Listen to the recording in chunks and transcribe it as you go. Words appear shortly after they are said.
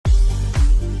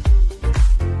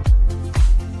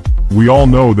We all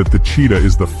know that the cheetah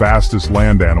is the fastest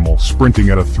land animal, sprinting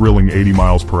at a thrilling 80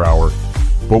 miles per hour.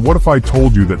 But what if I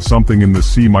told you that something in the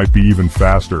sea might be even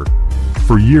faster?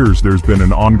 For years there's been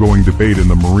an ongoing debate in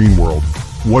the marine world.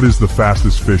 What is the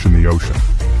fastest fish in the ocean?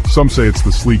 Some say it's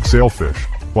the sleek sailfish,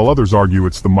 while others argue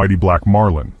it's the mighty Black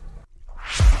Marlin.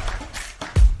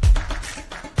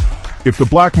 If the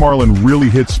Black Marlin really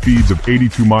hits speeds of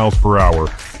 82 miles per hour,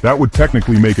 that would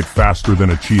technically make it faster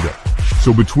than a cheetah.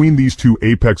 So between these two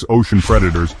apex ocean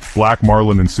predators, Black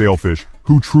Marlin and sailfish,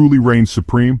 who truly reigns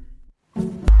supreme?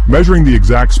 Measuring the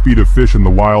exact speed of fish in the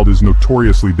wild is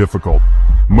notoriously difficult.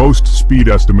 Most speed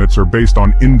estimates are based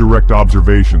on indirect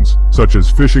observations, such as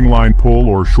fishing line pull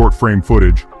or short frame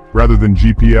footage, rather than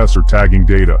GPS or tagging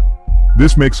data.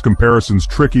 This makes comparisons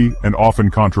tricky and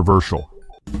often controversial.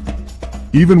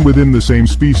 Even within the same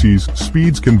species,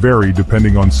 speeds can vary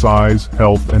depending on size,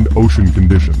 health, and ocean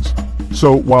conditions.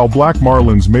 So, while Black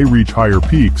Marlins may reach higher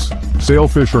peaks,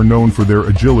 sailfish are known for their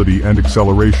agility and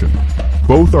acceleration.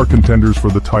 Both are contenders for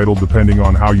the title depending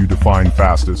on how you define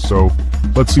fastest, so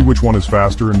let's see which one is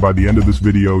faster, and by the end of this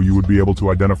video you would be able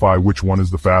to identify which one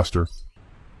is the faster.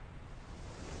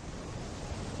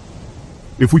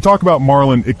 If we talk about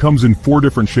marlin, it comes in 4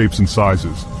 different shapes and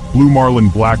sizes: blue marlin,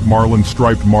 black marlin,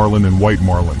 striped marlin, and white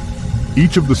marlin.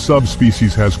 Each of the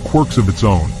subspecies has quirks of its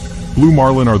own. Blue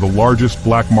marlin are the largest,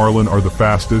 black marlin are the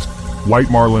fastest, white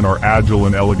marlin are agile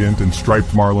and elegant, and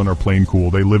striped marlin are plain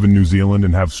cool. They live in New Zealand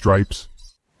and have stripes.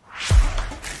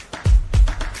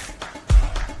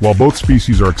 While both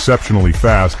species are exceptionally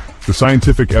fast, the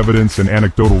scientific evidence and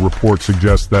anecdotal reports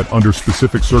suggest that under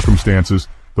specific circumstances,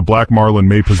 the Black Marlin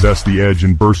may possess the edge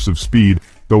in bursts of speed,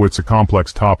 though it's a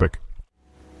complex topic.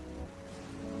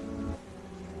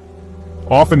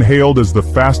 Often hailed as the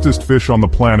fastest fish on the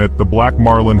planet, the Black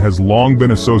Marlin has long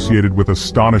been associated with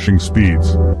astonishing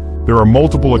speeds. There are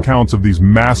multiple accounts of these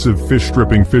massive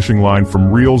fish-stripping fishing line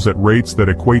from reels at rates that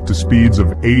equate to speeds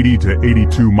of 80 to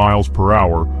 82 miles per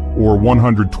hour, or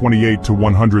 128 to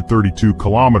 132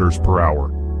 kilometers per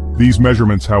hour. These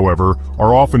measurements, however,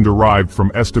 are often derived from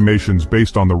estimations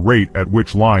based on the rate at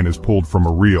which line is pulled from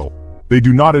a reel. They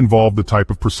do not involve the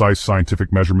type of precise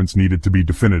scientific measurements needed to be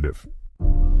definitive.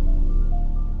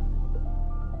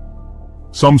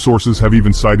 Some sources have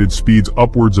even cited speeds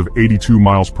upwards of 82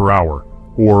 miles per hour,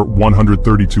 or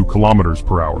 132 kilometers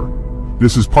per hour.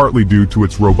 This is partly due to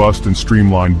its robust and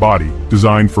streamlined body,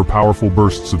 designed for powerful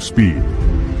bursts of speed.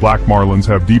 Black marlins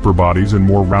have deeper bodies and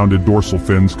more rounded dorsal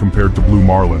fins compared to blue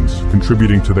marlins,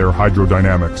 contributing to their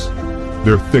hydrodynamics.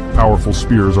 Their thick, powerful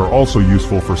spears are also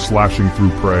useful for slashing through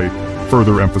prey,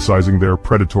 further emphasizing their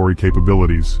predatory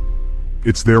capabilities.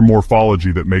 It's their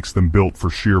morphology that makes them built for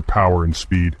sheer power and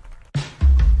speed.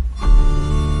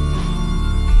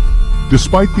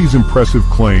 Despite these impressive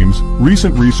claims,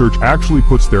 recent research actually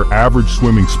puts their average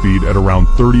swimming speed at around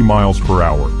 30 miles per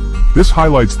hour. This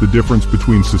highlights the difference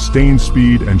between sustained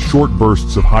speed and short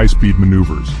bursts of high-speed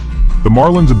maneuvers. The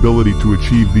marlin's ability to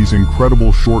achieve these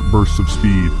incredible short bursts of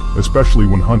speed, especially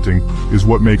when hunting, is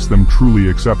what makes them truly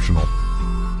exceptional.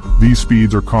 These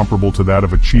speeds are comparable to that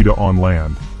of a cheetah on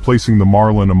land, placing the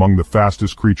marlin among the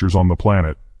fastest creatures on the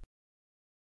planet.